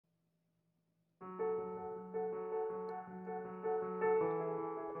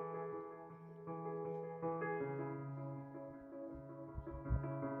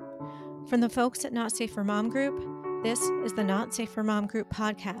From the folks at Not Safe for Mom Group, this is the Not Safe for Mom Group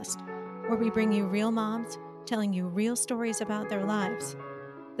podcast, where we bring you real moms telling you real stories about their lives.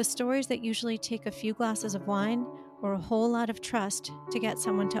 The stories that usually take a few glasses of wine or a whole lot of trust to get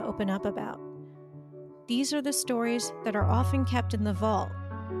someone to open up about. These are the stories that are often kept in the vault,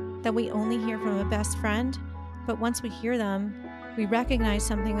 that we only hear from a best friend, but once we hear them, we recognize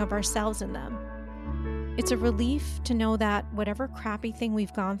something of ourselves in them. It's a relief to know that whatever crappy thing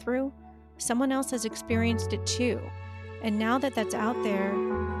we've gone through, someone else has experienced it too, and now that that's out there,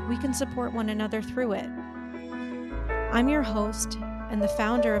 we can support one another through it. I'm your host and the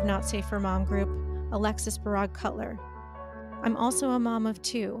founder of Not Safe for Mom Group, Alexis Barag Cutler. I'm also a mom of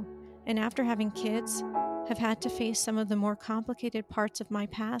two, and after having kids, have had to face some of the more complicated parts of my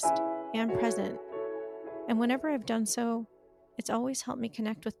past and present. And whenever I've done so, it's always helped me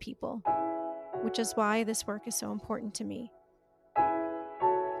connect with people, which is why this work is so important to me.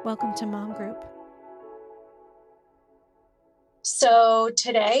 Welcome to Mom Group. So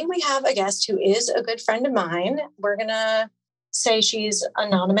today we have a guest who is a good friend of mine. We're going to say she's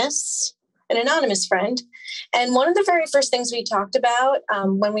anonymous, an anonymous friend. And one of the very first things we talked about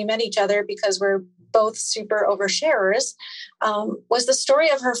when we met each other, because we're both super oversharers, was the story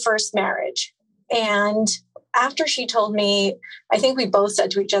of her first marriage. And after she told me, I think we both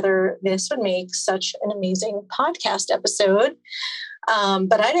said to each other, this would make such an amazing podcast episode.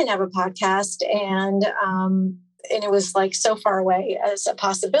 But I didn't have a podcast, and it was like so far away as a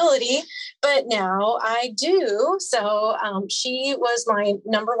possibility, but now I do. So she was my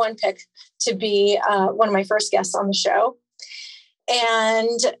number one pick to be one of my first guests on the show.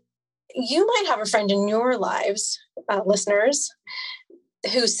 And you might have a friend in your lives, listeners,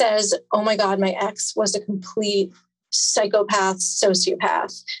 who says, oh my God, my ex was a complete psychopath,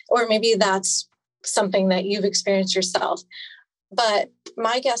 sociopath, or maybe that's something that you've experienced yourself. But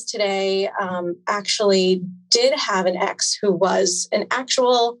my guest today actually did have an ex who was an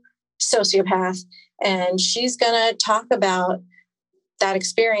actual sociopath, and she's going to talk about that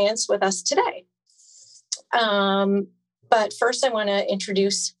experience with us today. But first, I want to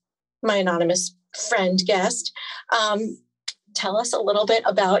introduce my anonymous friend guest. Tell us a little bit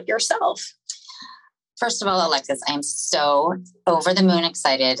about yourself. First of all, Alexis, I am so over the moon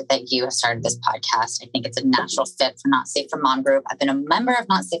excited that you have started this podcast. I think it's a natural fit for Not Safe for Mom Group. I've been a member of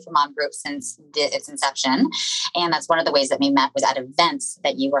Not Safe for Mom Group since its inception. And that's one of the ways that we met was at events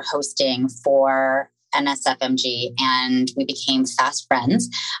that you were hosting for NSFMG, and we became fast friends.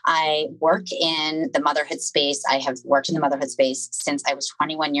 I work in the motherhood space. I have worked in the motherhood space since I was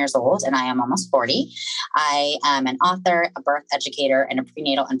 21 years old, and I am almost 40. I am an author, a birth educator, and a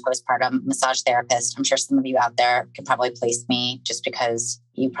prenatal and postpartum massage therapist. I'm sure some of you out there could probably place me just because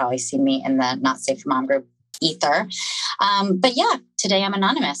you probably see me in the Not Safe for Mom Group ether. But yeah, today I'm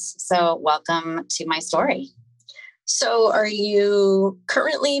anonymous. So welcome to my story. So are you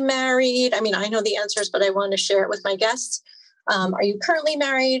currently married? I mean, I know the answers, but I want to share it with my guests. Are you currently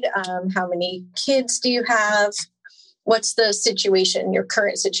married? How many kids do you have? What's the situation, your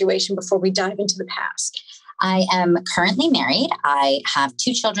current situation, before we dive into the past? I am currently married. I have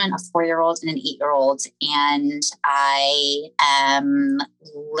two children, a 4-year-old and an 8-year-old, and I am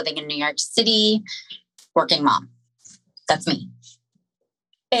living in New York City, working mom. That's me.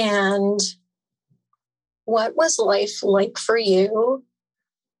 And what was life like for you?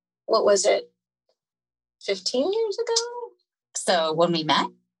 What was it, 15 years ago? So when we met?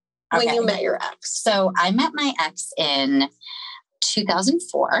 When you met your ex. So I met my ex in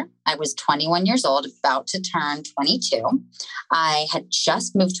 2004. I was 21 years old, about to turn 22. I had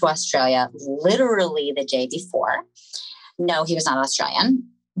just moved to Australia literally the day before. No, he was not Australian,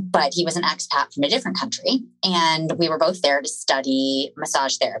 but he was an expat from a different country. And we were both there to study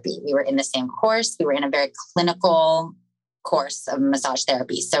massage therapy. We were in the same course. We were in a very clinical course of massage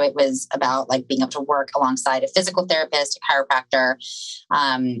therapy. So it was about like being able to work alongside a physical therapist, a chiropractor,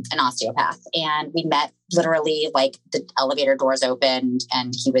 an osteopath. And we met literally like the elevator doors opened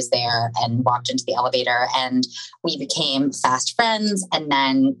and he was there and walked into the elevator and we became fast friends and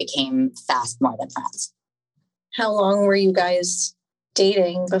then became fast more than friends. How long were you guys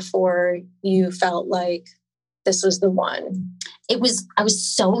dating before you felt like this was the one? I was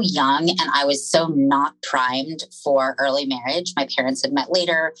so young and I was so not primed for early marriage. My parents had met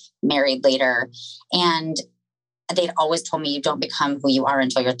later, married later, and they'd always told me you don't become who you are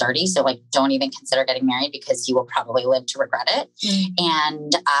until you're 30. So like, don't even consider getting married because you will probably live to regret it.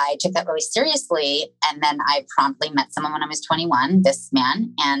 And I took that really seriously. And then I promptly met someone when I was 21, this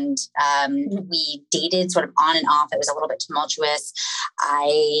man, and we dated sort of on and off. It was a little bit tumultuous.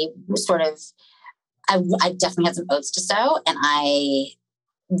 I definitely had some oats to sow, and I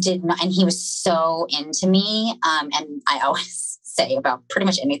did not, and he was so into me. And I always say about pretty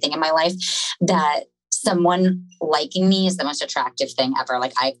much anything in my life that someone liking me is the most attractive thing ever.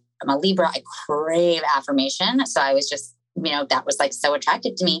 Like I'm a Libra, I crave affirmation. So I was just, that was like so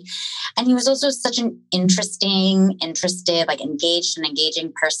attractive to me. And he was also such an interested, like engaged and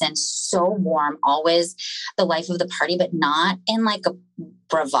engaging person. So warm, always the life of the party, but not in like a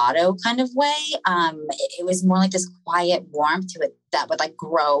bravado kind of way. It was more like this quiet warmth to it that would like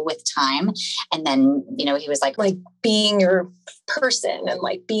grow with time. And then, he was like being your person and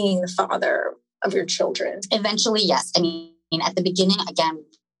like being the father of your children. Eventually, yes. I mean, at the beginning, again,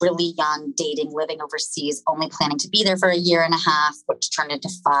 really young, dating, living overseas, only planning to be there for a year and a half, which turned into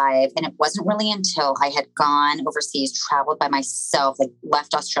 5. And it wasn't really until I had gone overseas, traveled by myself, like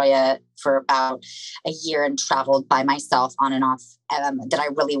left Australia for about a year and traveled by myself on and off, that I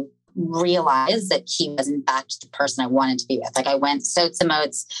really realized that he was in fact the person I wanted to be with. Like I went soats and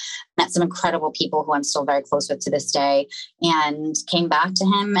moats, met some incredible people who I'm still very close with to this day, and came back to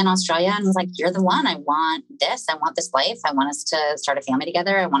him in Australia and was like, you're the one. I want this. I want this life. I want us to start a family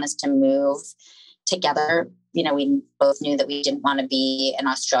together. I want us to move together. We both knew that we didn't want to be in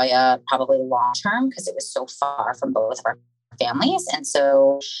Australia probably long term because it was so far from both of our families. And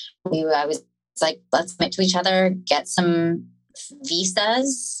so I was like, let's commit to each other, get some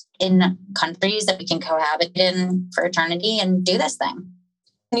visas in countries that we can cohabit in for eternity and do this thing.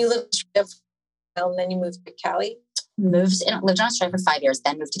 And you lived in Australia and then you moved to Cali? Lived in Australia for 5 years,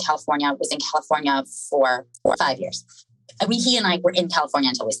 then moved to California, was in California for 5 years. I mean, he and I were in California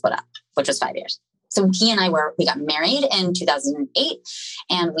until we split up, which was 5 years. So he and I we got married in 2008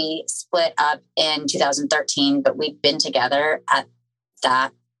 and we split up in 2013, but we've been together at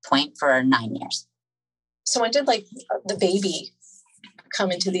that point for 9 years. So when did like the baby come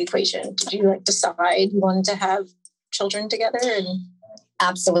into the equation? Did you like decide you wanted to have children together?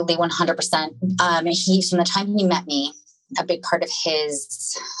 Absolutely, 100%. He, from the time he met me, a big part of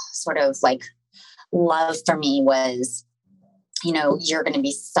his sort of like love for me was, you're going to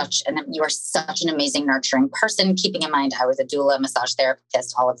be you are such an amazing, nurturing person. Keeping in mind, I was a doula, massage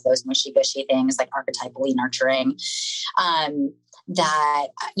therapist, all of those mushy-gushy things, like archetypally nurturing. That,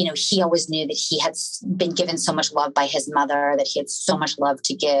 he always knew that he had been given so much love by his mother, that he had so much love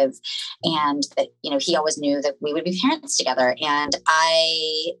to give. And that, he always knew that we would be parents together. And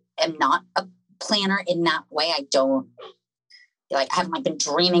I am not a planner in that way. I haven't been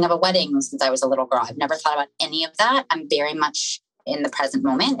dreaming of a wedding since I was a little girl. I've never thought about any of that. I'm very much in the present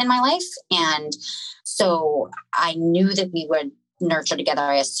moment in my life. And so I knew that we would nurture together.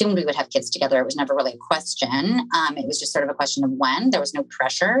 I assumed we would have kids together. It was never really a question. It was just sort of a question of when. There was no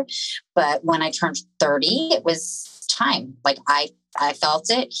pressure. But when I turned 30, it was time. Like I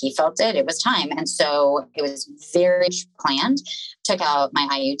felt it. He felt it. It was time. And so it was very planned. Took out my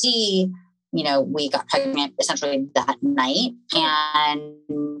IUD. We got pregnant essentially that night. And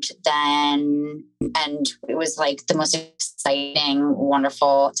it was like the most exciting,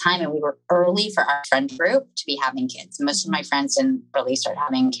 wonderful time. And we were early for our friend group to be having kids. Most of my friends didn't really start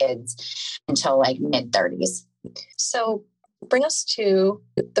having kids until like mid-30s. So bring us to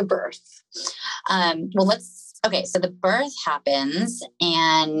the birth. So the birth happens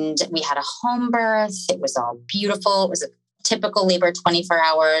and we had a home birth. It was all beautiful. It was a typical labor, 24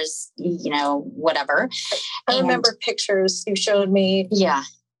 hours, whatever. I remember pictures you showed me. Yeah.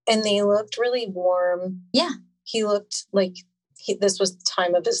 And they looked really warm. Yeah. He looked like this was the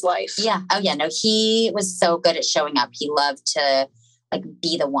time of his life. Yeah. Oh yeah. No, he was so good at showing up. He loved to like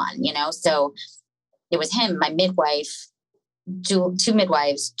be the one, so it was him, my midwife, 2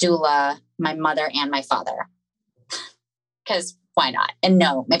 midwives, doula, my mother and my father. Because why not? And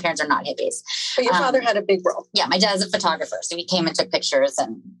no, my parents are not hippies. But your father had a big role. Yeah, my dad's a photographer. So he came and took pictures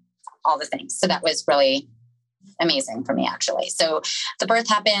and all the things. So that was really amazing for me, actually. So the birth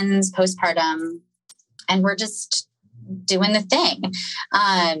happens postpartum and we're just doing the thing.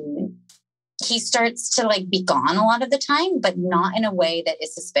 He starts to like be gone a lot of the time, but not in a way that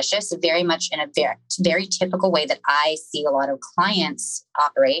is suspicious, very much in a very, very typical way that I see a lot of clients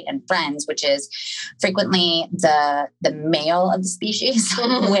operate and friends, which is frequently the male of the species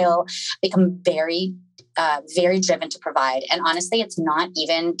will become very driven to provide. And honestly, it's not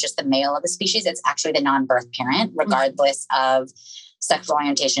even just the male of the species. It's actually the non-birth parent, regardless of sexual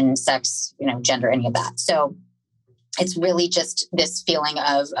orientation, sex, gender, any of that. So it's really just this feeling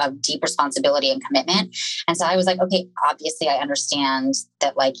of deep responsibility and commitment. And so I was like, okay, obviously I understand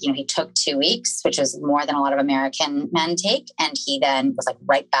that he took 2 weeks, which was more than a lot of American men take. And he then was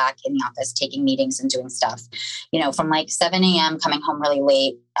right back in the office, taking meetings and doing stuff, from 7 a.m. coming home really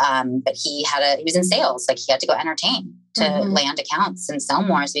late. But he was in sales, he had to go entertain. to land accounts and sell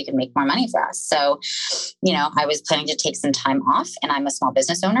more so we could make more money for us. So, I was planning to take some time off, and I'm a small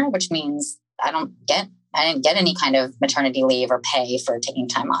business owner, which means I didn't get any kind of maternity leave or pay for taking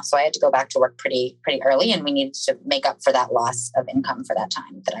time off. So I had to go back to work pretty early, and we needed to make up for that loss of income for that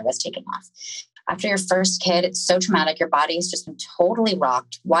time that I was taking off. After your first kid, it's so traumatic. Your body's just been totally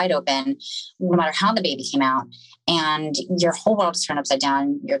rocked, wide open, no matter how the baby came out. And your whole world's turned upside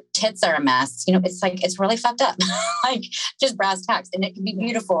down. Your tits are a mess. It's really fucked up, like just brass tacks. And it can be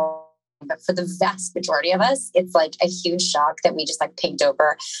beautiful. But for the vast majority of us, it's like a huge shock that we just like paint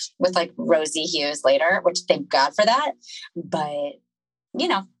over with like rosy hues later, which thank God for that. But,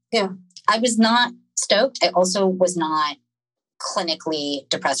 I was not stoked. I also was not clinically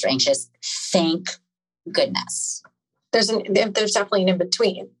depressed or anxious. Thank goodness. There's definitely an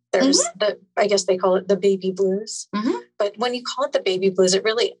in-between. There's I guess they call it the baby blues. But when you call it the baby blues, it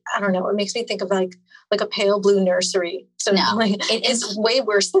really, I don't know, it makes me think of like a pale blue nursery. So no, it is way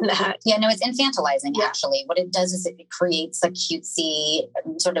worse than that. Yeah, no, it's infantilizing actually. What it does is it creates a cutesy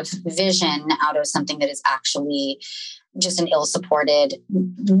sort of vision out of something that is actually just an ill-supported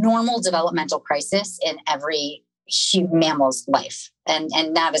normal developmental crisis in every mammal's life. And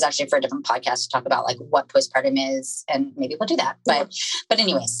that is actually for a different podcast to talk about like what postpartum is, and maybe we'll do that. But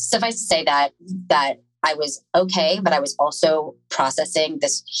anyways, suffice to say that I was okay, but I was also processing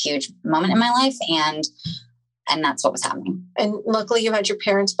this huge moment in my life, and that's what was happening. And luckily you had your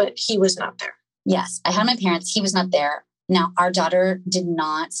parents, but he was not there. Yes, I had my parents. He was not there. Now, our daughter did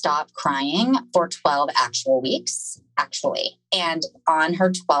not stop crying for 12 actual weeks, actually. And on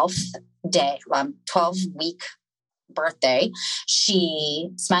her 12th day, 12-week birthday, she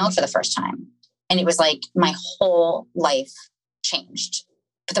smiled for the first time. And it was like my whole life changed.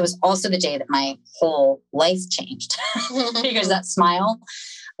 But that was also the day that my whole life changed because that smile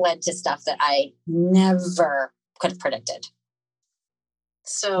led to stuff that I never could have predicted.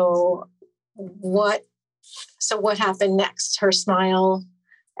 So what happened next? Her smile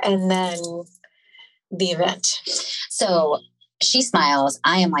and then the event. So she smiles.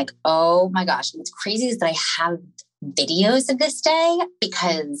 I am like, oh my gosh. What's crazy is that I have videos of this day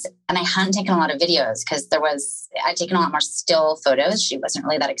and I hadn't taken a lot of videos because I'd taken a lot more still photos. She wasn't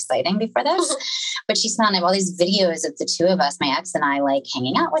really that exciting before this, but she smiled. I have all these videos of the two of us, my ex and I, like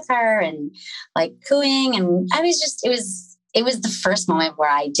hanging out with her and like cooing. And I was just, it was the first moment where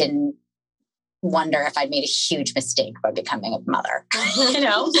I didn't wonder if I'd made a huge mistake by becoming a mother, and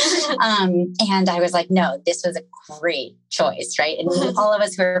I was like, no, this was a great choice. Right. And all of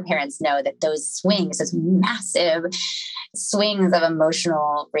us who are parents know that those swings, those massive swings of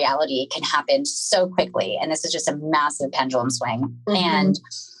emotional reality can happen so quickly. And this is just a massive pendulum swing. And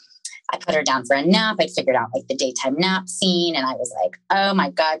I put her down for a nap. I'd figured out like the daytime nap scene. And I was like, oh my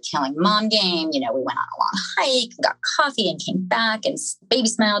God, killing mom game. We went on a long hike, got coffee and came back and baby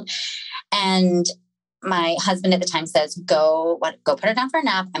smiled. And my husband at the time says, go put her down for a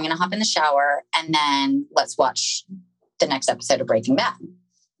nap. I'm going to hop in the shower and then let's watch the next episode of Breaking Bad.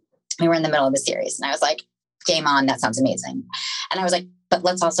 We were in the middle of the series and I was like, game on. That sounds amazing. And I was like, but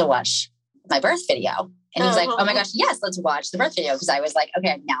let's also watch my birth video. And he's like, oh my gosh, yes, let's watch the birth video. Because I was like, okay,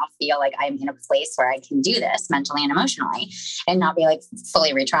 I now feel like I'm in a place where I can do this mentally and emotionally and not be like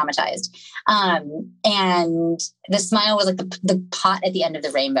fully re-traumatized. And the smile was like the pot at the end of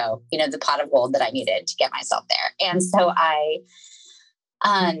the rainbow, the pot of gold that I needed to get myself there. And so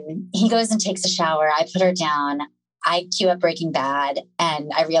he goes and takes a shower. I put her down. I cue up Breaking Bad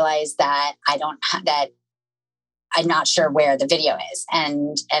and I realized that I'm not sure where the video is.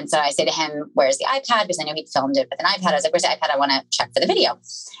 And so I say to him, where's the iPad? Because I know he'd filmed it with an iPad. I was like, where's the iPad? I want to check for the video.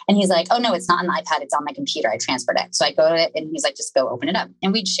 And he's like, oh no, it's not on the iPad. It's on my computer. I transferred it. So I go to it and he's like, just go open it up.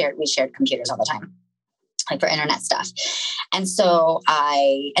 And we shared computers all the time, like for internet stuff. And so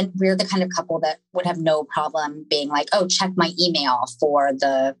we're the kind of couple that would have no problem being like, oh, check my email for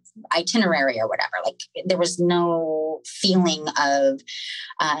the itinerary or whatever. Like there was no feeling of,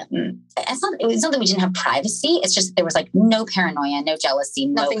 it's not that we didn't have privacy. It's just that there was like no paranoia, no jealousy,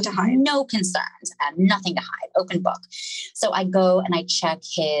 nothing to hide, no concerns, and nothing to hide. Open book. So I go and I check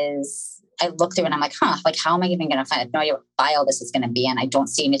I look through and I'm like, like, how am I even going to find? I have no idea what file this is going to be. And I don't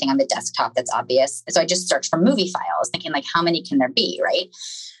see anything on the desktop that's obvious. So I just search for movie files thinking like, how many can there be? Right.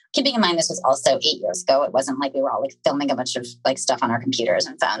 Keeping in mind, this was also 8 years ago. It wasn't like we were all like filming a bunch of like stuff on our computers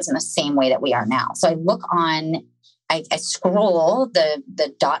and phones in the same way that we are now. So I look I scroll the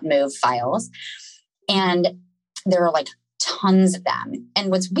 .mov files and there are like tons of them. And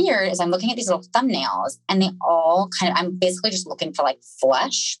what's weird is I'm looking at these little thumbnails and they all I'm basically just looking for like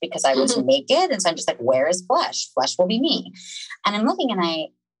flesh because I was naked. And so I'm just like, where is flesh? Flesh will be me. And I'm looking and I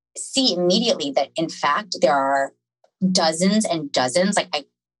see immediately that in fact, there are dozens and dozens, like I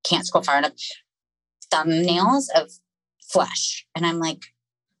can't scroll far enough, thumbnails of flesh. And I'm like,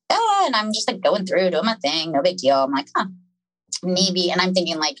 oh, and I'm just like going through, doing my thing, no big deal. I'm like, maybe. And I'm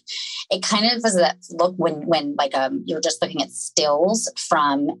thinking like, it kind of was that look when like, you're just looking at stills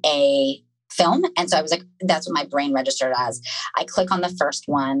from a film. And so I was like, that's what my brain registered as. I click on the first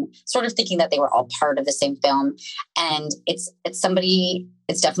one, sort of thinking that they were all part of the same film. And it's somebody,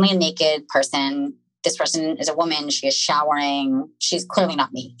 it's definitely a naked person. This person is a woman. She is showering. She's clearly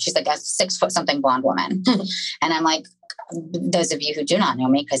not me. She's like a 6 foot something blonde woman. And I'm like, those of you who do not know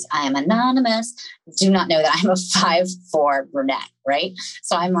me, because I am anonymous, do not know that I'm a 5'4" brunette, right?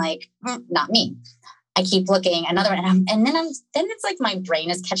 So I'm like, not me. I keep looking, another one, and then it's like my brain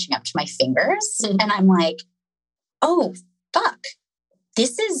is catching up to my fingers, and I'm like, oh fuck,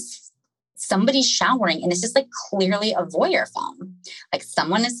 this is somebody showering, and this is like clearly a voyeur film. Like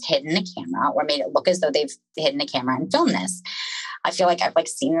someone has hidden a camera or made it look as though they've hidden a camera and filmed this. I feel like I've like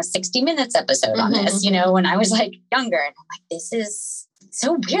seen a 60 Minutes episode on this, you know, when I was like younger, and I'm like, this is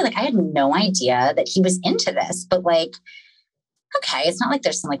so weird. Like I had no idea that he was into this, but like, okay, it's not like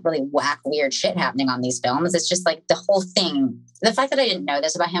there's some like really whack, weird shit happening on these films. It's just like the whole thing. The fact that I didn't know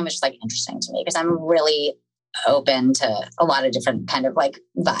this about him was just like interesting to me because I'm really open to a lot of different kind of like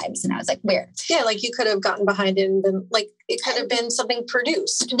vibes. And I was like, weird. Yeah, like you could have gotten behind it and been like, it could have been something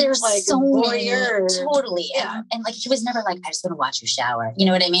produced. There's like so many, voyeur. totally. Yeah. And like, he was never like, I just want to watch you shower. You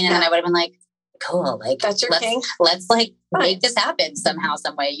know what I mean? And then I would have been like, cool. Like that's your king. Let's like make this happen somehow,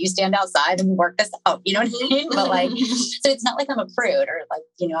 some way. You stand outside and work this out. You know what I mean? But like, so it's not like I'm a prude or like,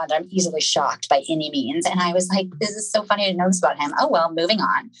 you know, I'm easily shocked by any means. And I was like, this is so funny to know this about him. Oh, well, moving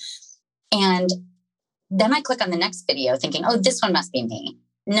on. And then I click on the next video thinking, oh, this one must be me.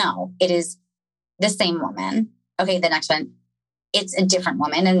 No, it is the same woman. Okay. The next one, it's a different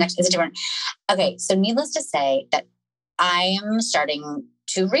woman. And the next is a different. Okay. So needless to say that I am starting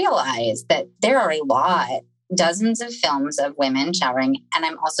to realize that there are a lot, dozens of films of women showering. And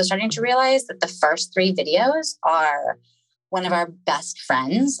I'm also starting to realize that the first 3 videos are one of our best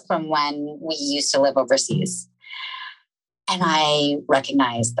friends from when we used to live overseas. And I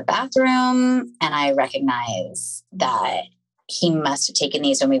recognize the bathroom and I recognize that he must have taken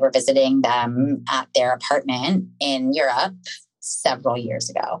these when we were visiting them at their apartment in Europe several years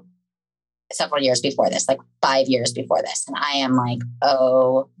ago. Several years before this, like 5 years before this. And I am like,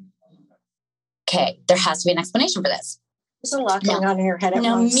 oh, okay, there has to be an explanation for this. There's a lot going on in your head at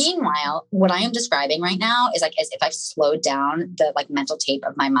once. Meanwhile, what I am describing right now is like as if I've slowed down the like mental tape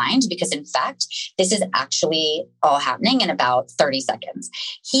of my mind, because in fact, this is actually all happening in about 30 seconds.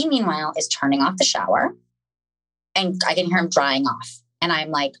 He, meanwhile, is turning off the shower and I can hear him drying off. And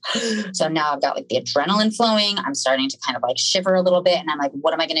I'm like, so now I've got like the adrenaline flowing. I'm starting to kind of like shiver a little bit. And I'm like,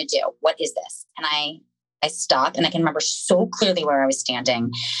 what am I going to do? What is this? And I stopped and I can remember so clearly where I was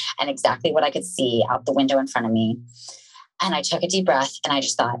standing and exactly what I could see out the window in front of me. And I took a deep breath and I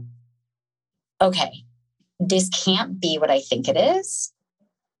just thought, okay, this can't be what I think it is,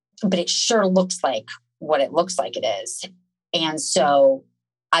 but it sure looks like what it looks like it is. And so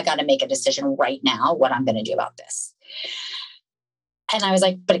I got to make a decision right now what I'm going to do about this. And I was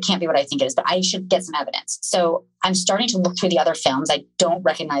like, but it can't be what I think it is, but I should get some evidence. So I'm starting to look through the other films. I don't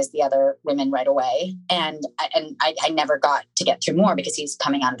recognize the other women right away. And I never got to get through more because he's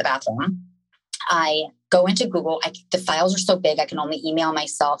coming out of the bathroom. I go into Google. The files are so big, I can only email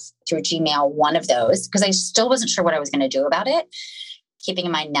myself through Gmail one of those because I still wasn't sure what I was going to do about it. Keeping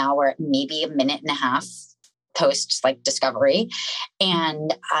in mind now we're at maybe a minute and a half post like discovery.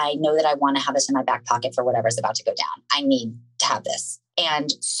 And I know that I want to have this in my back pocket for whatever's about to go down. I need to have this.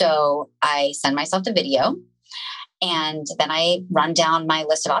 And so I send myself the video and then I run down my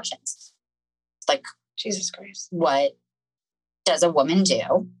list of options. Like, Jesus Christ. What does a woman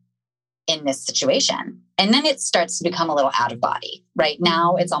do in this situation? And then it starts to become a little out of body. Right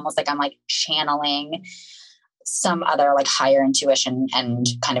now, it's almost like I'm like channeling some other like higher intuition and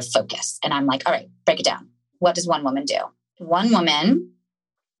kind of focus. And I'm like, all right, break it down. What does one woman do? Woman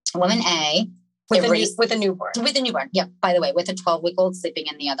A, with a newborn. With a newborn. Yeah. By the way, with a 12-week-old sleeping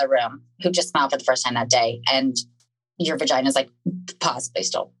in the other room who just smiled for the first time that day. And your vagina is like possibly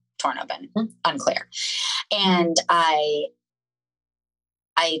still torn open. Unclear. And I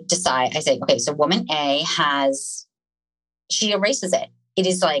decide, I say, okay, so woman A she erases it. It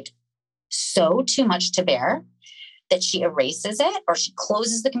is like so too much to bear that she erases it or she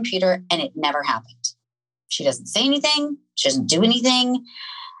closes the computer and it never happened. She doesn't say anything. She doesn't do anything.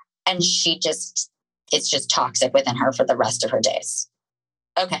 And it's just toxic within her for the rest of her days.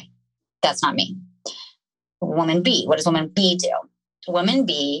 Okay. That's not me. Woman B, what does woman B do? Woman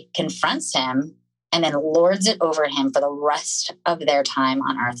B confronts him and then lords it over him for the rest of their time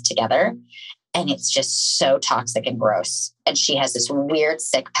on earth together. And it's just so toxic and gross. And she has this weird,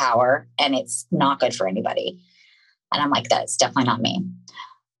 sick power, and it's not good for anybody. And I'm like, that's definitely not me.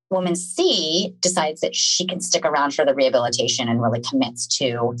 Woman C decides that she can stick around for the rehabilitation and really commits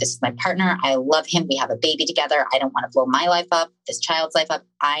to, this is my partner. I love him. We have a baby together. I don't want to blow my life up, this child's life up.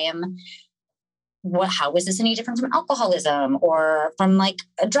 How is this any different from alcoholism or from like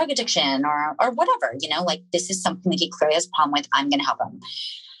a drug addiction or whatever, like this is something that he clearly has a problem with. I'm going to help him.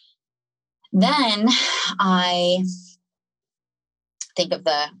 Then I think of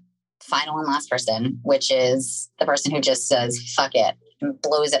the final and last person, which is the person who just says, fuck it, and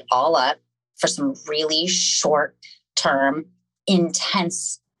blows it all up for some really short term,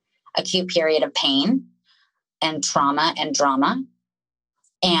 intense, acute period of pain and trauma and drama.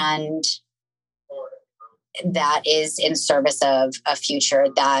 And that is in service of a future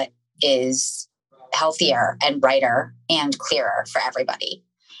that is healthier and brighter and clearer for everybody.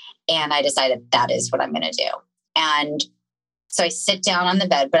 And I decided that is what I'm going to do. And so I sit down on the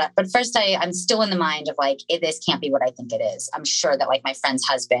bed, but first I'm still in the mind of like, this can't be what I think it is. I'm sure that like my friend's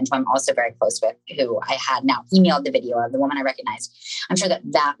husband, who I'm also very close with, who I had now emailed the video of, the woman I recognized, I'm sure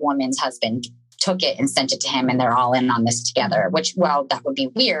that woman's husband took it and sent it to him and they're all in on this together, which, while that would be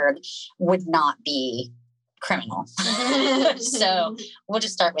weird, would not be criminal. So we'll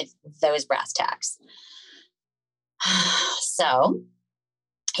just start with those brass tacks. So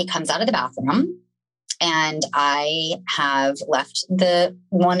he comes out of the bathroom and I have left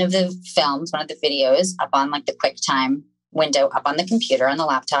one of the videos up on like the QuickTime window up on the computer on the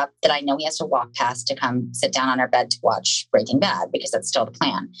laptop that I know he has to walk past to come sit down on our bed to watch Breaking Bad, because that's still the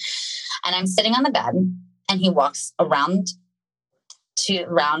plan. And I'm sitting on the bed and he walks around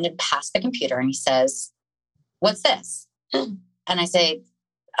and past the computer and he says, "What's this?" And I say,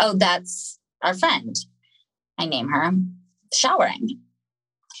 "Oh, that's our friend." I name her, showering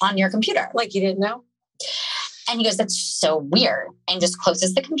on your computer. Like you didn't know? And he goes, "That's so weird." And just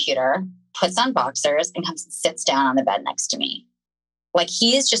closes the computer, puts on boxers, and comes and sits down on the bed next to me. Like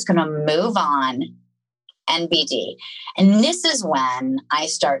he is just going to move on NBD. And this is when I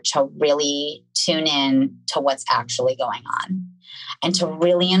start to really tune in to what's actually going on and to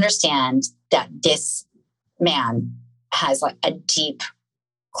really understand that this man has like a deep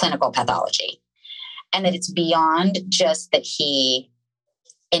clinical pathology and that it's beyond just that he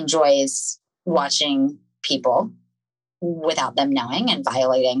enjoys watching people without them knowing and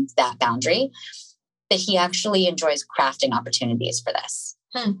violating that boundary, that he actually enjoys crafting opportunities for this.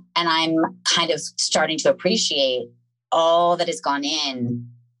 And I'm kind of starting to appreciate all that has gone in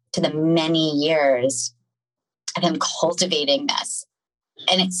to the many years of him cultivating this.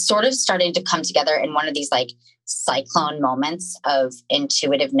 And it's sort of starting to come together in one of these like cyclone moments of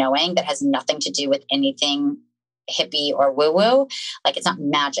intuitive knowing that has nothing to do with anything hippie or woo-woo. Like it's not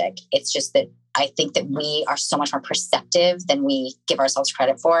magic. It's just that I think that we are so much more perceptive than we give ourselves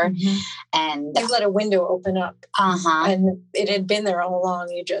credit for. Mm-hmm. And you let a window open up. And it had been there all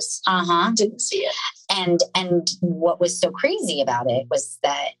along. You just didn't see it. And what was so crazy about it was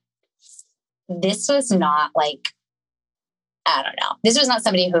that this was not like, I don't know. This was not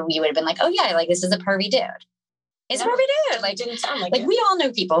somebody who you would have been like, "Oh yeah, like this is a pervy dude." He's a pervy dude. Like, didn't sound like it. We all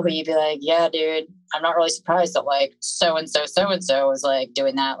know people who you'd be like, "Yeah, dude, I'm not really surprised that like so-and-so was like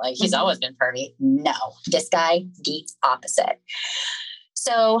doing that. Like he's always been pervy." No, this guy, the opposite.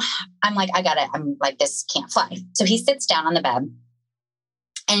 So I'm like, I got it. I'm like, this can't fly. So he sits down on the bed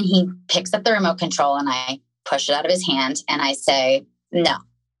and he picks up the remote control and I push it out of his hand and I say, "No.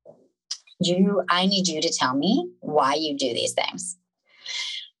 I need you to tell me why you do these things."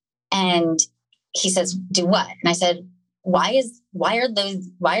 And he says, "Do what?" And I said, why are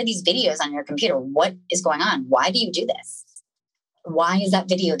these videos on your computer? What is going on? Why do you do this? Why is that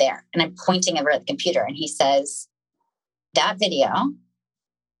video there? And I'm pointing over at the computer and he says, "That video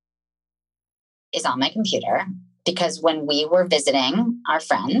is on my computer because when we were visiting our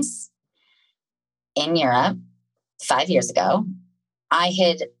friends in Europe 5 years ago, I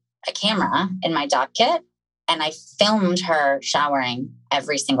hid a camera in my dock kit and I filmed her showering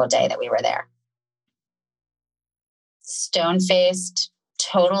every single day that we were there. Stone-faced,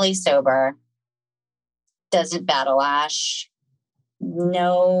 totally sober, doesn't battle ash,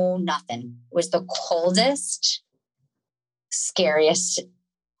 no nothing. It was the coldest, scariest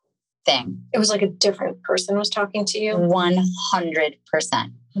thing. It was like a different person was talking to you?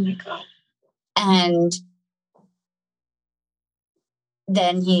 100%. Oh my God. And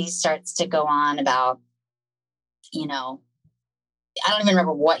then he starts to go on about, I don't even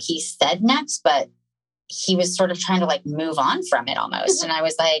remember what he said next, but he was sort of trying to like move on from it almost. And I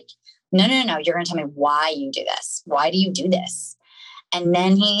was like, no, you're going to tell me why you do this. Why do you do this? And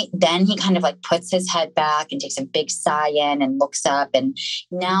then he kind of like puts his head back and takes a big sigh in and looks up. And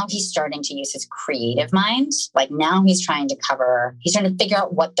now he's starting to use his creative mind. Like now he's trying to figure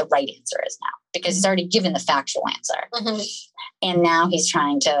out what the right answer is now, because he's already given the factual answer. Mm-hmm. And now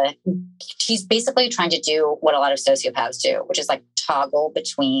he's basically trying to do what a lot of sociopaths do, which is like toggle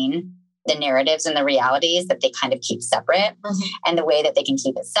between the narratives and the realities that they kind of keep separate. Mm-hmm. And the way that they can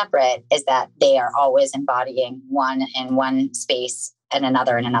keep it separate is that they are always embodying one in one space and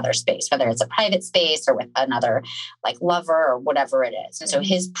another in another space, whether it's a private space or with another like lover or whatever it is. And so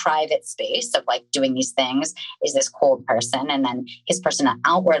his private space of like doing these things is this cold person. And then his person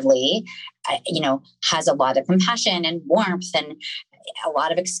outwardly, has a lot of compassion and warmth and a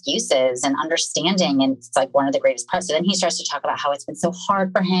lot of excuses and understanding. And it's like one of the greatest parts. So then he starts to talk about how it's been so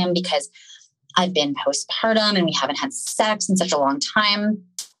hard for him because I've been postpartum and we haven't had sex in such a long time.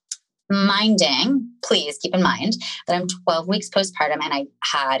 Please keep in mind that I'm 12 weeks postpartum and I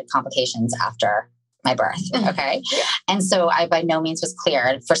had complications after my birth. Okay. Yeah. And so I by no means was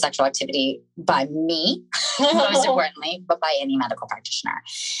cleared for sexual activity by me, most importantly, but by any medical practitioner.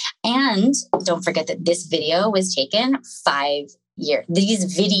 And don't forget that this video was taken 5 years.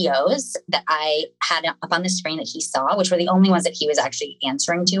 These videos that I had up on the screen that he saw, which were the only ones that he was actually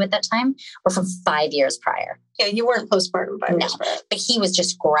answering to at that time, were from 5 years prior. Yeah, you weren't postpartum 5 years prior. But he was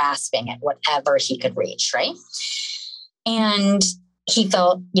just grasping at whatever he could reach, right? And he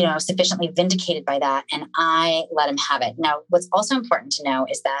felt, sufficiently vindicated by that. And I let him have it. Now, what's also important to know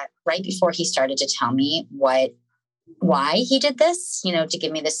is that right before he started to tell me why he did this, to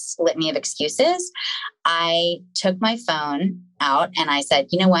give me this litany of excuses, I took my phone out and I said,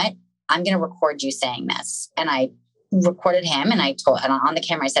 you know what? I'm going to record you saying this. And I recorded him and and on the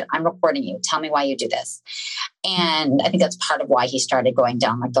camera, I said, I'm recording you. Tell me why you do this. And I think that's part of why he started going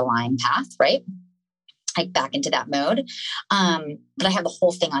down like the lying path, right? Like back into that mode. But I have the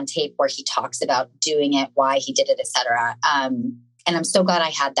whole thing on tape where he talks about doing it, why he did it, et cetera. And I'm so glad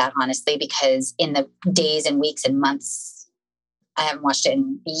I had that, honestly, because in the days and weeks and months, I haven't watched it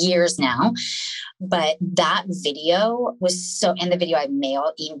in years now, but that video and the video I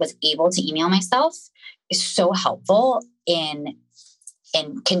was able to email myself is so helpful in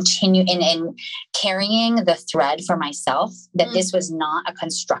carrying the thread for myself that this was not a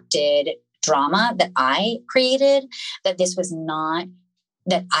constructed drama that I created, that this was not,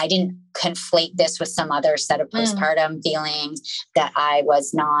 that I didn't conflate this with some other set of postpartum feelings, that I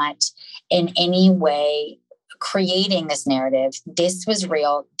was not in any way creating this narrative. This was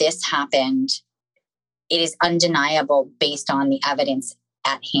real. This happened. It is undeniable based on the evidence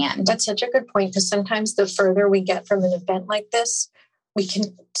at hand. That's such a good point, because sometimes the further we get from an event like this, we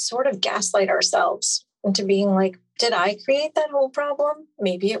can sort of gaslight ourselves into being like, did I create that whole problem?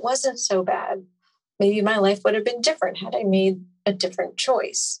 Maybe it wasn't so bad. Maybe my life would have been different had I made a different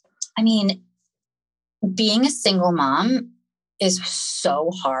choice. I mean, being a single mom is so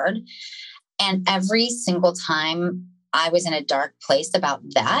hard. And every single time I was in a dark place about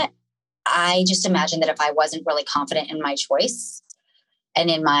that, I just imagined that if I wasn't really confident in my choice and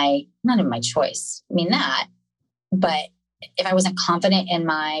not in my choice, I mean that, but if I wasn't confident in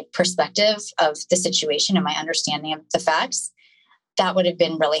my perspective of the situation and my understanding of the facts, that would have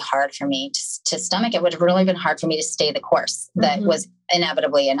been really hard for me to stomach. It would have really been hard for me to stay the course that was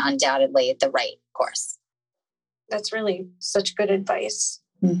inevitably and undoubtedly the right course. That's really such good advice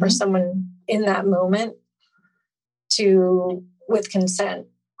for someone in that moment to, with consent,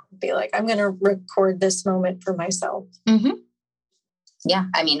 be like, I'm going to record this moment for myself. Mm-hmm. Yeah.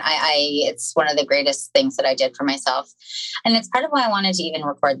 I mean, it's one of the greatest things that I did for myself. And it's part of why I wanted to even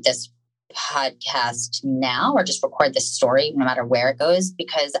record this podcast now, or just record this story no matter where it goes,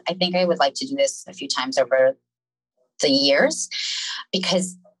 because I think I would like to do this a few times over the years,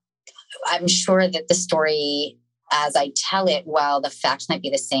 because I'm sure that the story, as I tell it, while the facts might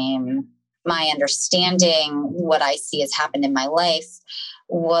be the same, my understanding, what I see has happened in my life,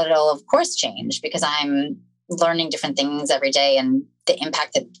 will of course change, because I'm learning different things every day, and the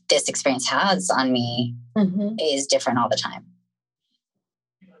impact that this experience has on me is different all the time.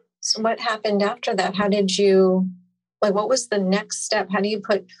 So what happened after that? How did you, what was the next step? How do you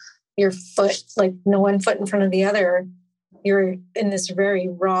put your foot, no one foot in front of the other? You're in this very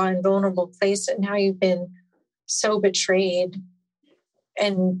raw and vulnerable place, and now you've been so betrayed,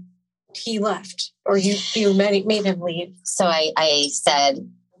 and he left, or you made him leave. So I said,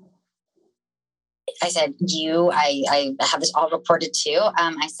 I have this all recorded too.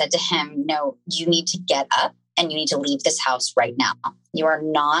 I said to him, no, you need to get up and you need to leave this house right now. You are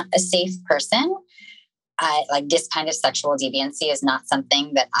not a safe person. I like this kind of sexual deviancy is not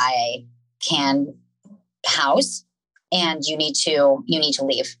something that I can house, and you need to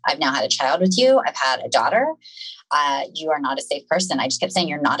leave. I've now had a child with you. I've had a daughter. You are not a safe person. I just kept saying,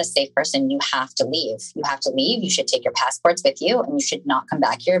 you're not a safe person. You have to leave. You have to leave. You should take your passports with you, and you should not come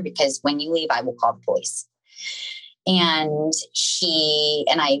back here, because when you leave, I will call the police. And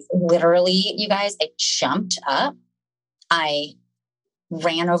I literally, you guys, I jumped up. I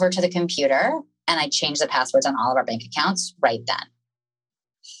ran over to the computer and I changed the passwords on all of our bank accounts right then.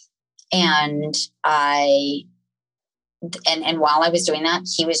 And while I was doing that,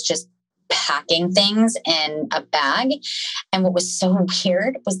 he was just packing things in a bag. And what was so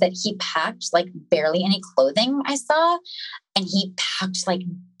weird was that he packed like barely any clothing I saw. And he packed like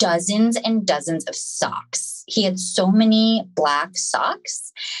dozens and dozens of socks. He had so many black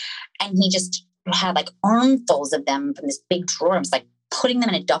socks, and he just had like armfuls of them from this big drawer. I was like putting them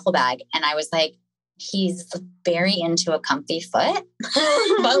in a duffel bag. And I was like, he's very into a comfy foot,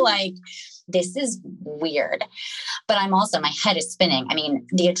 but like, this is weird. But I'm also, my head is spinning. I mean,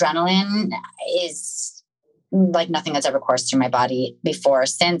 the adrenaline is like nothing that's ever coursed through my body before or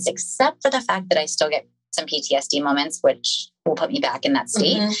since, except for the fact that I still get some PTSD moments, which will put me back in that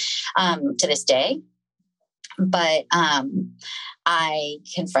state to this day. But I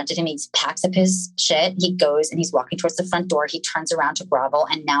confronted him. He packs up his shit. He goes and he's walking towards the front door. He turns around to grovel.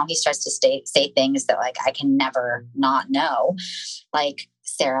 And now he starts to say things that like, I can never not know. Like,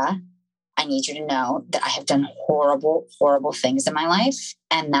 Sarah, I need you to know that I have done horrible, horrible things in my life,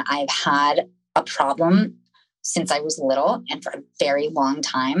 and that I've had a problem since I was little and for a very long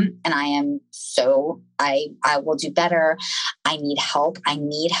time. And I will do better. I need help.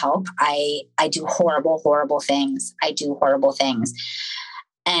 I do horrible, horrible things. And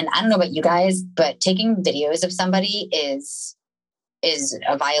I don't know about you guys, but taking videos of somebody is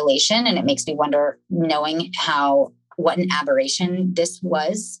a violation. And it makes me wonder, knowing what an aberration this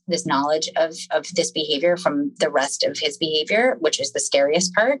was, this knowledge of this behavior from the rest of his behavior, which is the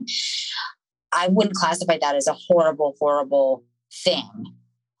scariest part. I wouldn't classify that as a horrible, horrible thing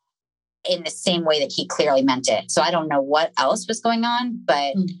in the same way that he clearly meant it. So I don't know what else was going on,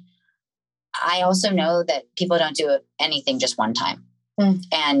 but I also know that people don't do anything just one time.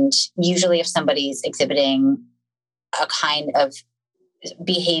 And usually if somebody's exhibiting a kind of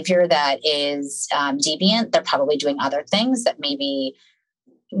behavior that is deviant, they're probably doing other things that may be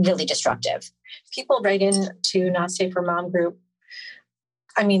really destructive. People write into Not Safe for Mom group,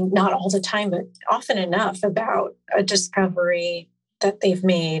 I mean, not all the time, but often enough, about a discovery that they've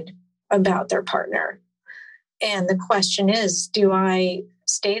made about their partner. And the question is, do I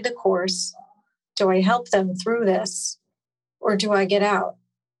stay the course? Do I help them through this? Or do I get out?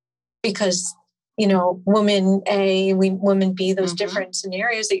 Because, woman A, woman B, those different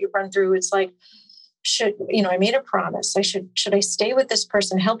scenarios that you run through, it's like, I made a promise. Should I stay with this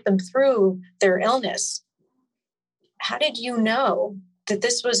person, help them through their illness? How did you know that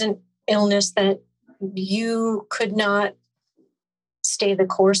this was an illness that you could not stay the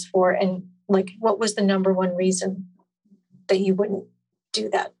course for? And like, what was the number one reason that you wouldn't do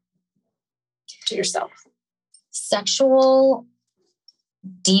that to yourself? Sexual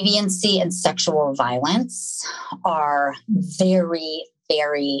deviancy and sexual violence are very,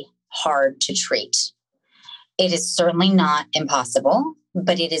 very hard to treat. It is certainly not impossible,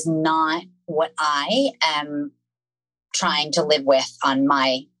 but it is not what I am trying to live with on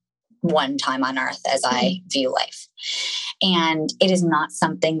my one time on earth as I view life. And it is not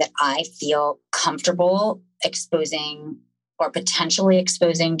something that I feel comfortable exposing or potentially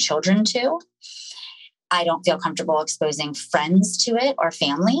exposing children to. I don't feel comfortable exposing friends to it or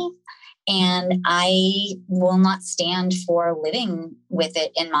family. And I will not stand for living with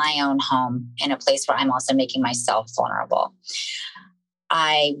it in my own home, in a place where I'm also making myself vulnerable.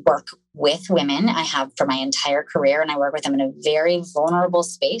 I work with women. I have for my entire career, and I work with them in a very vulnerable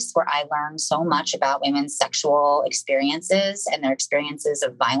space where I learn so much about women's sexual experiences and their experiences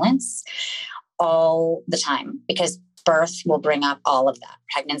of violence all the time, because birth will bring up all of that.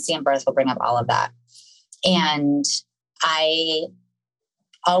 Pregnancy and birth will bring up all of that. And I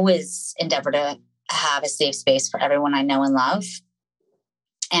always endeavor to have a safe space for everyone I know and love.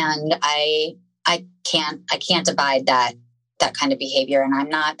 And I can't abide that kind of behavior.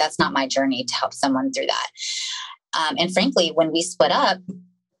 And that's not my journey to help someone through that. And frankly, when we split up,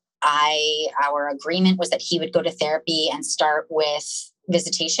 our agreement was that he would go to therapy and start with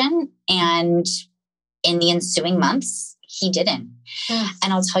visitation. And in the ensuing months, he didn't.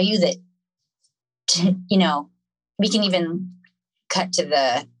 And I'll tell you that, we can even cut to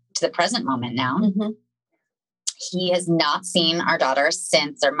the present moment now. He has not seen our daughter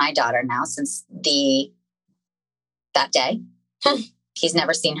my daughter now since the that day. He's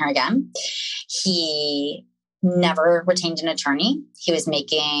never seen her again. He never retained an attorney. He was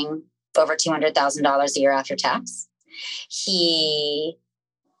making over $200,000 a year after tax.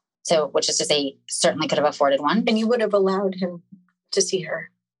 Which is to say, certainly could have afforded one. And you would have allowed him to see her?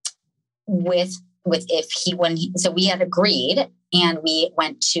 So we had agreed, and we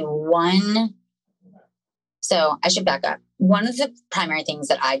went to one. So I should back up. One of the primary things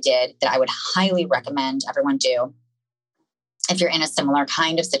that I did that I would highly recommend everyone do, if you're in a similar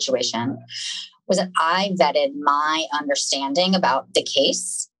kind of situation, was that I vetted my understanding about the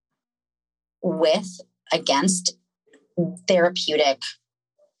case against therapeutic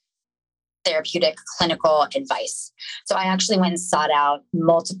clinical advice. So I actually went and sought out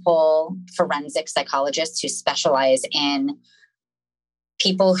multiple forensic psychologists who specialize in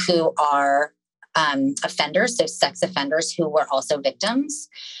people who are offenders, so sex offenders who were also victims.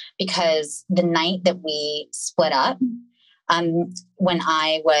 Because the night that we split up, I'm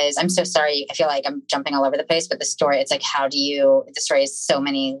so sorry, I feel like I'm jumping all over the place, but the story, it's like, the story is so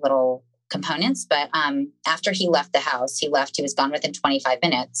many little components. But after he left the house, he was gone within 25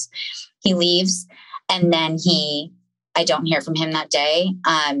 minutes. He leaves, and then I don't hear from him that day.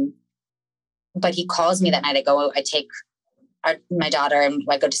 But he calls me that night. I take my daughter and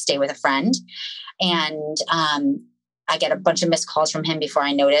I go to stay with a friend, and I get a bunch of missed calls from him before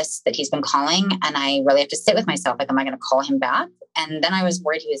I notice that he's been calling. And I really have to sit with myself. Like, am I going to call him back? And then I was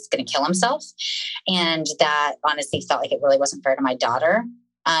worried he was going to kill himself. And that honestly felt like it really wasn't fair to my daughter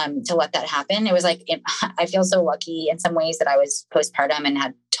to let that happen. It was like, I feel so lucky in some ways that I was postpartum and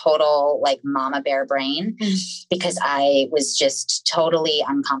had total like mama bear brain, because I was just totally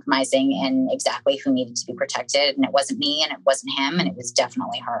uncompromising in exactly who needed to be protected. And it wasn't me, and it wasn't him, and it was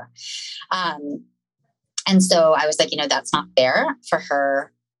definitely her. And so I was like, that's not fair for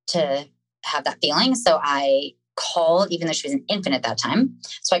her to have that feeling. So I called, even though she was an infant at that time.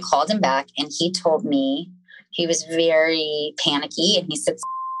 So I called him back, and he told me, he was very panicky, and he said,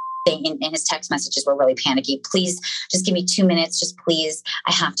 in his text messages were really panicky. Please just give me 2 minutes. Just please,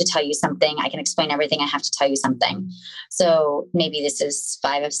 I have to tell you something. I can explain everything. I have to tell you something. So maybe this is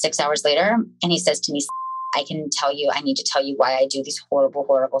 5 or 6 hours later. And he says to me, I need to tell you why I do these horrible,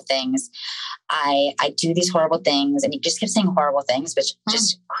 horrible things. I do these horrible things. And he just kept saying horrible things, which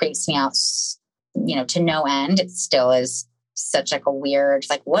just creeps me out, to no end. It still is such like a weird,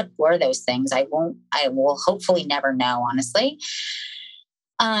 like, what were those things? I will hopefully never know, honestly.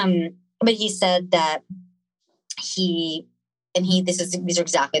 But he said that these are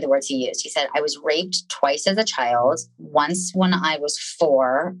exactly the words he used. He said, I was raped twice as a child, once when I was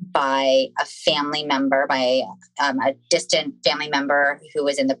 4 by a family member, by a distant family member who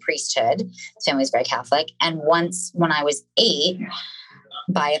was in the priesthood. His family was very Catholic. And once when I was 8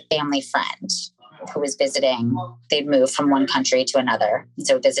 by a family friend who was visiting. They'd moved from one country to another. And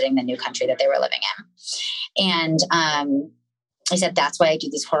so visiting the new country that they were living in. And, I said, that's why I do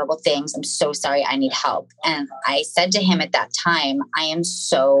these horrible things. I'm so sorry. I need help. And I said to him at that time, I am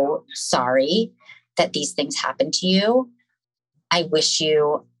so sorry that these things happened to you. I wish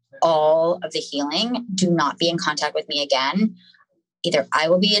you all of the healing. Do not be in contact with me again. Either I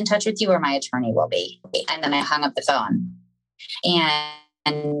will be in touch with you or my attorney will be. And then I hung up the phone.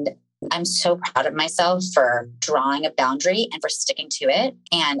 And I'm so proud of myself for drawing a boundary and for sticking to it.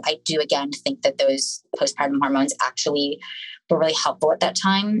 And I do, again, think that those postpartum hormones actually were really helpful at that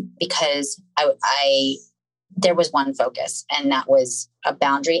time, because there was one focus, and that was a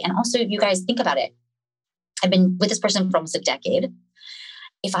boundary. And also, you guys think about it. I've been with this person for almost a decade.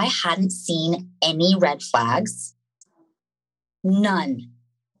 If I hadn't seen any red flags, none,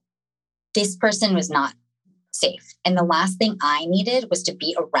 this person was not safe. And the last thing I needed was to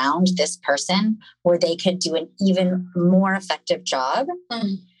be around this person where they could do an even more effective job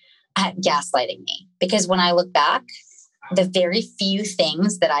at gaslighting me. Because when I look back, the very few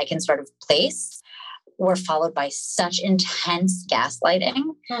things that I can sort of place were followed by such intense gaslighting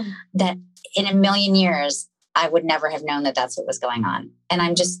that in a million years, I would never have known that that's what was going on. And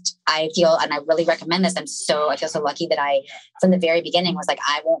I feel, and I really recommend this. I feel so lucky that I, from the very beginning, was like,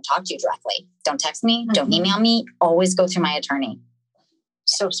 I won't talk to you directly. Don't text me. Don't email me. Always go through my attorney.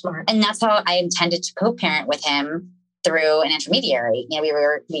 So smart. And that's how I intended to co-parent with him, through an intermediary.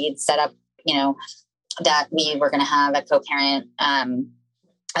 We'd set up, that we were going to have a co-parent,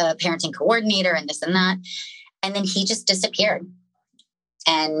 a parenting coordinator and this and that. And then he just disappeared.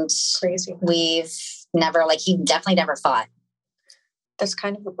 And crazy. We've never, he definitely never fought. That's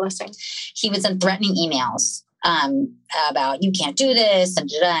kind of a blessing. He would send threatening emails about, you can't do this, and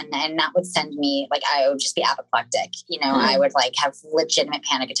that would send me, I would just be apoplectic. I would have legitimate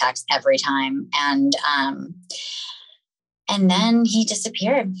panic attacks every time. And And then he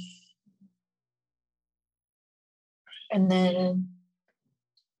disappeared. And then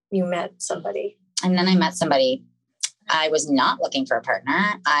you met somebody. And then I met somebody. I was not looking for a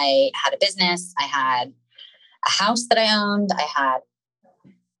partner. I had a business. I had a house that I owned. I had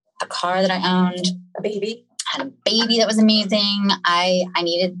a car that I owned. A baby. I had a baby that was amazing. I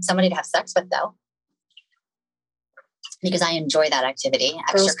needed somebody to have sex with, though, because I enjoy that activity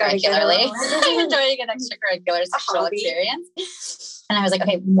extracurricularly. I enjoy a good extracurricular sexual experience. And I was like,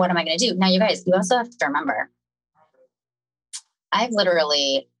 okay, what am I going to do? Now, you guys, you also have to remember, I've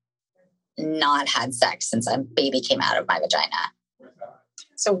literally not had sex since a baby came out of my vagina.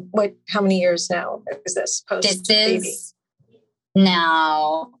 So how many years now is this post baby?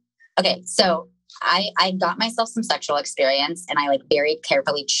 Now, okay. So I got myself some sexual experience, and I like very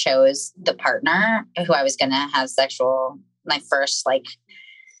carefully chose the partner who I was going to have my first like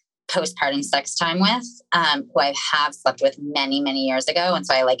postpartum sex time with, who I have slept with many, many years ago. And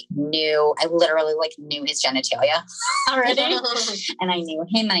so I literally knew his genitalia already. And I knew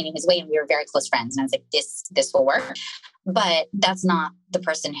him and I knew his weight, and we were very close friends. And I was like, this will work. But that's not the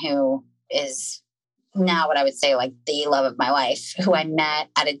person who is now what I would say like the love of my life, who I met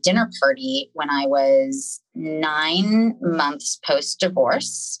at a dinner party when I was 9 months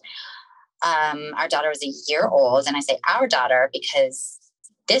post-divorce. Our daughter was a year old. And I say our daughter because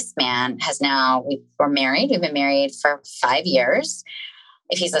this man we're married. We've been married for 5 years.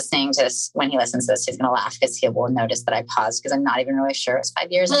 If he's listening to this, when he listens to this, he's going to laugh because he will notice that I paused because I'm not even really sure it's 5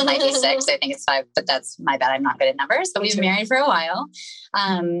 years. It might be 6. I think it's 5, but that's my bad. I'm not good at numbers, but we've been married for a while.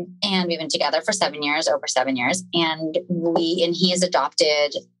 And we've been together for 7 years, over 7 years. And he has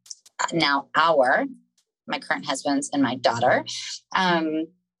adopted now my current husband's and my daughter.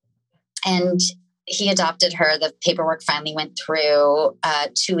 And he adopted her. The paperwork finally went through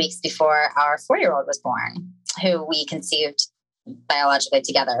 2 weeks before our 4-year-old was born, who we conceived biologically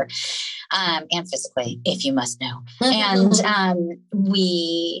together, and physically, if you must know. And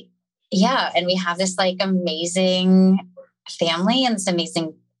we have this like amazing family and this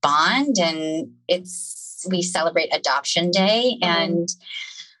amazing bond, and we celebrate Adoption Day, and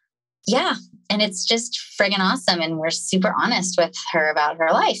and it's just friggin' awesome. And we're super honest with her about her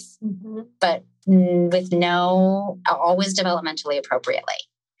life, but with always developmentally appropriately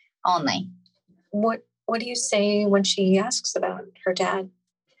only. What do you say when she asks about her dad?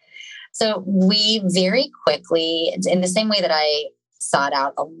 So we very quickly, in the same way that I sought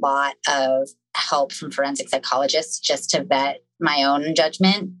out a lot of help from forensic psychologists just to vet my own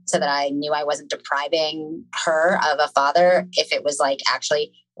judgment so that I knew I wasn't depriving her of a father, if it was like,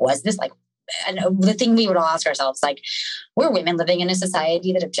 actually, was this like, and the thing we would all ask ourselves, like, we're women living in a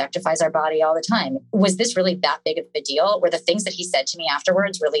society that objectifies our body all the time. Was this really that big of a deal? Were the things that he said to me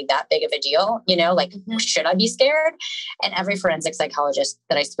afterwards really that big of a deal? You know, like, should I be scared? And every forensic psychologist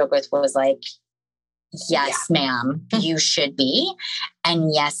that I spoke with was like, yes, ma'am, you should be.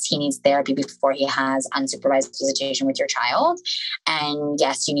 And yes, he needs therapy before he has unsupervised visitation with your child. And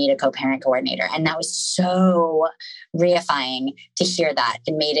yes, you need a co-parent coordinator. And that was so reifying to hear that.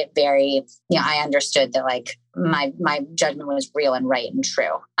 It made it very, I understood that like my judgment was real and right and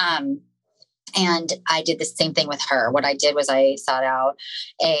true. And I did the same thing with her. What I did was I sought out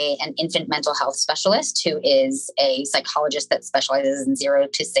an infant mental health specialist who is a psychologist that specializes in 0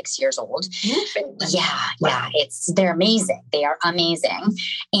 to 6 years old. They're amazing. They are amazing.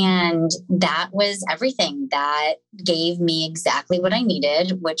 And that was everything. That gave me exactly what I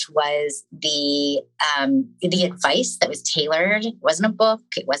needed, which was the advice that was tailored. It wasn't a book.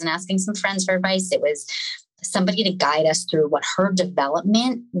 It wasn't asking some friends for advice. It was somebody to guide us through what her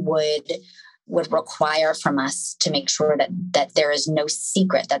development would require from us to make sure that there is no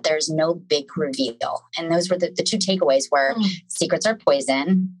secret, that there's no big reveal. And those were the two takeaways were secrets are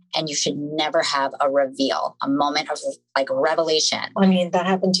poison and you should never have a reveal, a moment of like revelation. I mean, that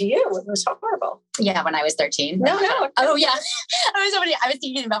happened to you. It was horrible. Yeah. When I was 13. No. Oh yeah. I was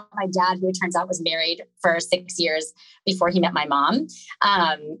thinking about my dad, who it turns out was married for 6 years before he met my mom.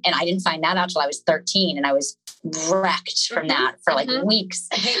 And I didn't find that out till I was 13. And I was wrecked from that for like weeks.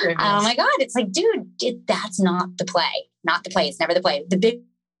 I hate reveals. Oh my God. It's like, dude, that's not the play. Not the play. It's never the play. The big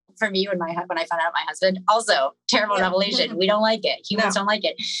for me when I found out my husband, also terrible revelation. We don't like it. Humans don't like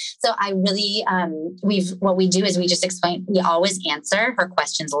it. So I really, what we do is we just explain, we always answer her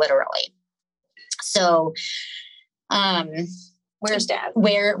questions literally. So, where's dad?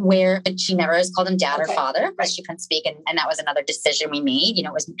 But she never has called him dad or father because she couldn't speak. And that was another decision we made.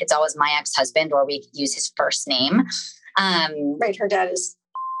 It's always my ex-husband or we use his first name. Right. Her dad is.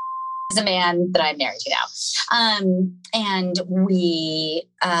 is a man that I'm married to now. And we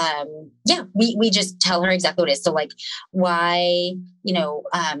just tell her exactly what it is. So like why,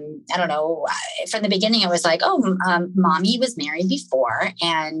 I don't know, from the beginning, it was like, mommy was married before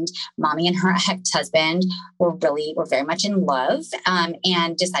and mommy and her ex-husband were very much in love,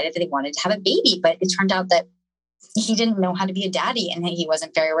 and decided that they wanted to have a baby. But it turned out that he didn't know how to be a daddy and he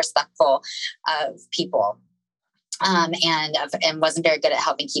wasn't very respectful of people. And wasn't very good at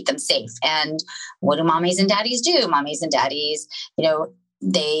helping keep them safe. And what do mommies and daddies do? Mommies and daddies,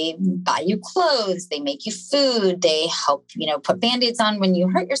 they buy you clothes, they make you food, they help, put Band-Aids on when you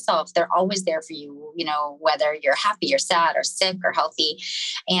hurt yourself. They're always there for you, whether you're happy or sad or sick or healthy.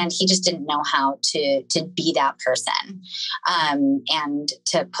 And he just didn't know how to be that person, and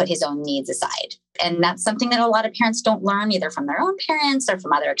to put his own needs aside. And that's something that a lot of parents don't learn either from their own parents or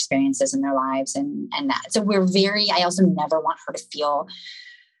from other experiences in their lives. And that, so I also never want her to feel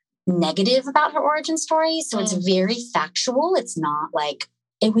negative about her origin story. So it's very factual. It's not like,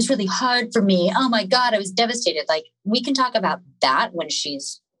 it was really hard for me. Oh my God, I was devastated. Like we can talk about that when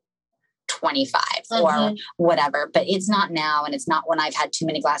she's 25 or whatever, but it's not now. And it's not when I've had too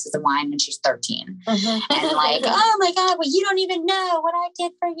many glasses of wine when she's 13 and like, oh my God, well, you don't even know what I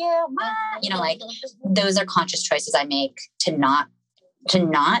did for you. Like those are conscious choices I make to not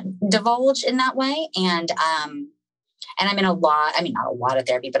divulge in that way. And I'm in not a lot of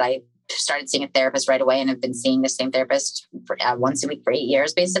therapy, but I started seeing a therapist right away and have been seeing the same therapist once a week for 8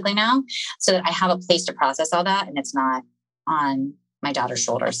 years, basically now, so that I have a place to process all that. And it's not on my daughter's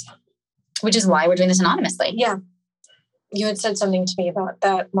shoulders, which is why we're doing this anonymously. Yeah. You had said something to me about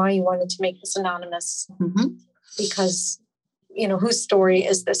that, why you wanted to make this anonymous, because, whose story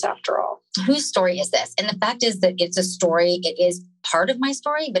is this after all? Whose story is this? And the fact is that it's a story. It is part of my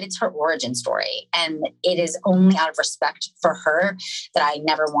story, but it's her origin story. And it is only out of respect for her that I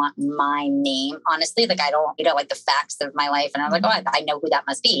never want my name. Honestly, like I don't, like the facts of my life. And I'm like, I know who that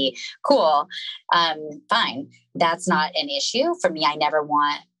must be. Cool. Fine. That's not an issue for me. I never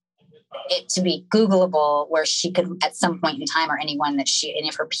want it to be Googleable where she could at some point in time, or anyone that any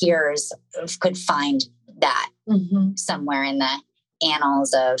of her peers could find that somewhere in the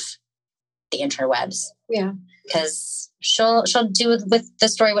annals of the interwebs. Yeah. Because she'll do with the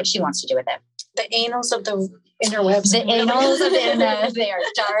story what she wants to do with it. The annals of the interwebs. The annals of the internet, they are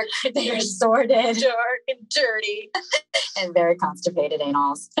dark, they are sordid, dark and dirty, and very constipated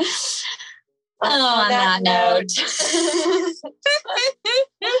annals. On that note.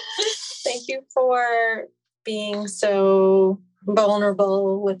 Thank you for being so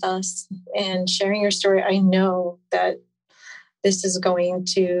vulnerable with us and sharing your story. I know that this is going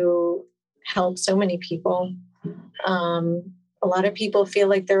to help so many people. A lot of people feel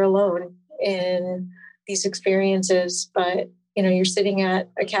like they're alone in these experiences, but you're sitting at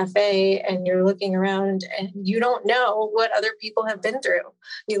a cafe and you're looking around and you don't know what other people have been through.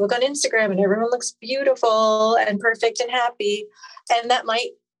 You look on Instagram and everyone looks beautiful and perfect and happy. And that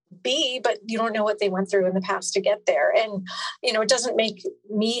might be, but you don't know what they went through in the past to get there. And, it doesn't make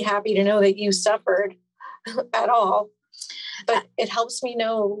me happy to know that you suffered at all, but it helps me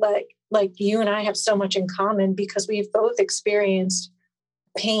know like you and I have so much in common because we've both experienced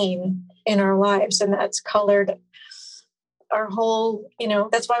pain in our lives, and that's colored our whole,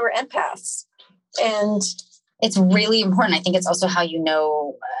 that's why we're empaths. And it's really important. I think it's also how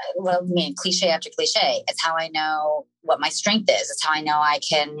cliche after cliche. It's how I know what my strength is. It's how I know I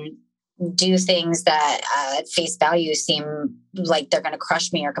can do things that at face value seem like they're going to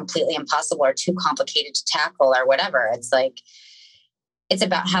crush me or completely impossible or too complicated to tackle or whatever. It's like, it's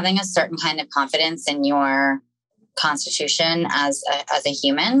about having a certain kind of confidence in your constitution as a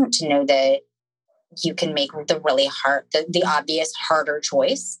human to know that you can make the really hard, the obvious harder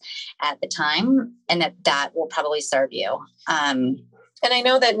choice at the time, and that will probably serve you. And I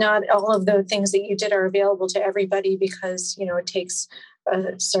know that not all of the things that you did are available to everybody because, it takes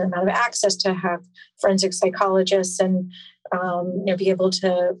a certain amount of access to have forensic psychologists and, be able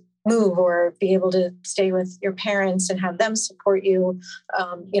to move or be able to stay with your parents and have them support you,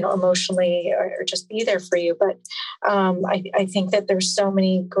 emotionally or just be there for you. But I think that there's so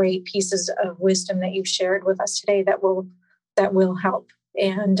many great pieces of wisdom that you've shared with us today that will help.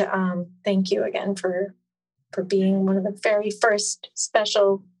 And thank you again for being one of the very first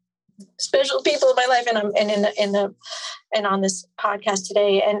special people in my life and on this podcast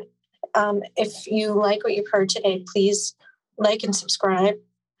today. And if you like what you've heard today, please like and subscribe.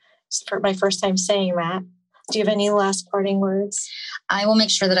 For my first time saying that. Do you have any last parting words? I will make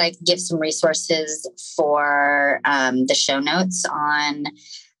sure that I give some resources for the show notes on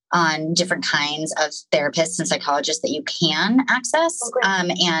on different kinds of therapists and psychologists that you can access,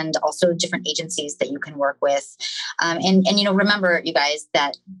 and also different agencies that you can work with. And remember, you guys,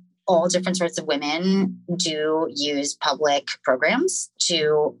 that all different sorts of women do use public programs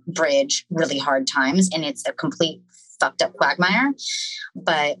to bridge really hard times. And it's a complete fucked up quagmire.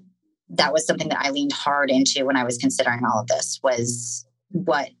 But that was something that I leaned hard into when I was considering all of this, was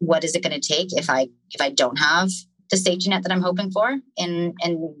what is it going to take if I don't have the safety net that I'm hoping for in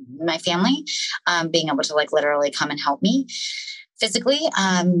my family, being able to literally come and help me physically.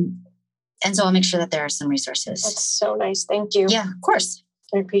 And so I'll make sure that there are some resources. That's so nice. Thank you. Yeah, of course.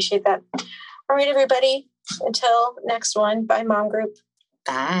 I appreciate that. All right, everybody. Until next one. Bye, Mom Group.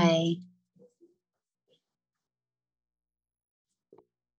 Bye.